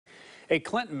A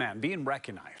Clinton man being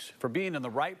recognized for being in the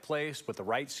right place with the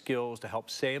right skills to help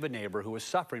save a neighbor who was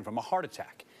suffering from a heart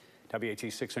attack.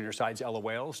 WAT 6 on your side's Ella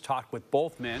Wales talked with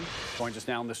both men. Joins us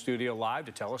now in the studio live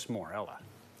to tell us more. Ella.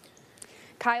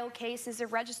 Kyle Case is a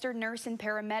registered nurse and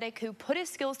paramedic who put his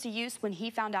skills to use when he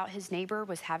found out his neighbor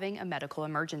was having a medical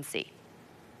emergency.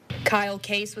 Kyle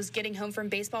Case was getting home from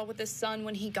baseball with his son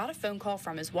when he got a phone call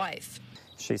from his wife.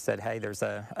 She said, hey, there's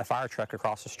a fire truck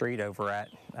across the street over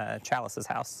at Chalice's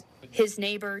house. His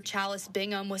neighbor, Chalice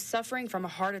Bingham, was suffering from a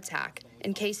heart attack,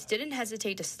 and Case didn't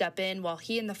hesitate to step in while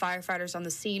he and the firefighters on the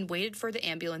scene waited for the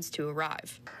ambulance to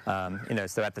arrive.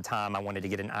 So at the time I wanted to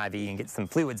get an IV and get some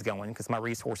fluids going because my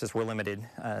resources were limited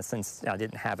since I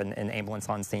didn't have an ambulance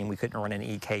on scene. We couldn't run an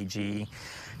EKG,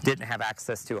 didn't have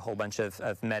access to a whole bunch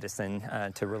of medicine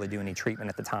to really do any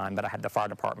treatment at the time, but I had the fire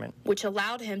department, which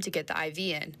allowed him to get the IV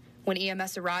in. When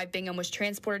EMS arrived, Bingham was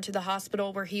transported to the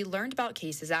hospital where he learned about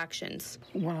Case's actions.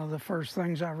 One of the first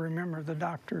things I remember the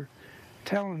doctor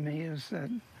telling me is that,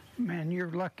 man,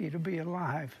 you're lucky to be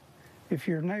alive. If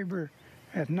your neighbor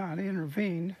had not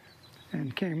intervened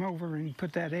and came over and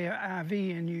put that IV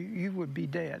in you, you would be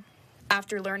dead.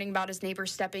 After learning about his neighbor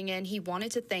stepping in, he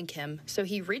wanted to thank him, so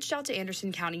he reached out to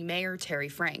Anderson County Mayor Terry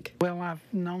Frank. Well, I've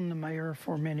known the mayor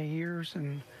for many years,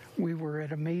 and we were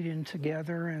at a meeting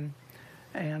together, and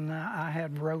I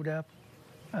had wrote up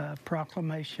a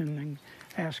proclamation and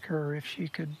asked her if she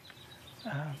could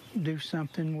do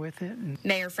something with it. And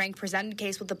Mayor Frank presented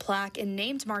Case with a plaque and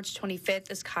named March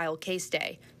 25th as Kyle Case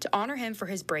Day to honor him for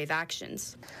his brave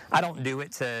actions. I don't do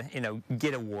it to,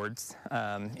 get awards.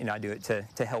 I do it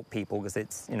to help people because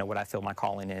it's, what I feel my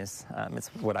calling is. It's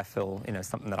what I feel,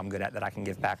 something that I'm good at that I can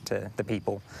give back to the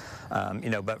people.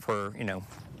 But for,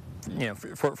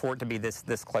 for it to be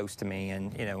this close to me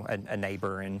and, a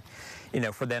neighbor and,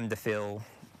 for them to feel,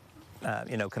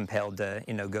 compelled to,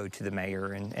 go to the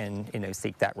mayor and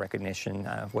seek that recognition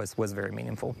was very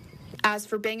meaningful. As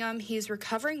for Bingham, he's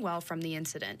recovering well from the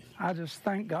incident. I just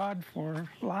thank God for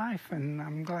life, and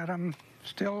I'm glad I'm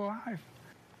still alive.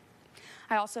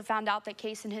 I also found out that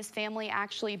Case and his family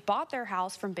actually bought their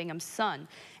house from Bingham's son.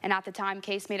 And at the time,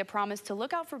 Case made a promise to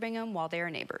look out for Bingham while they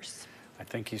are neighbors. I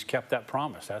think he's kept that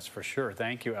promise, that's for sure.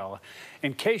 Thank you, Ella.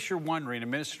 In case you're wondering,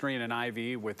 administering an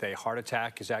IV with a heart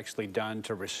attack is actually done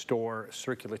to restore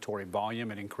circulatory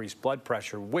volume and increase blood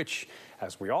pressure, which,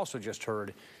 as we also just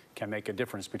heard, can make a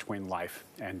difference between life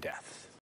and death.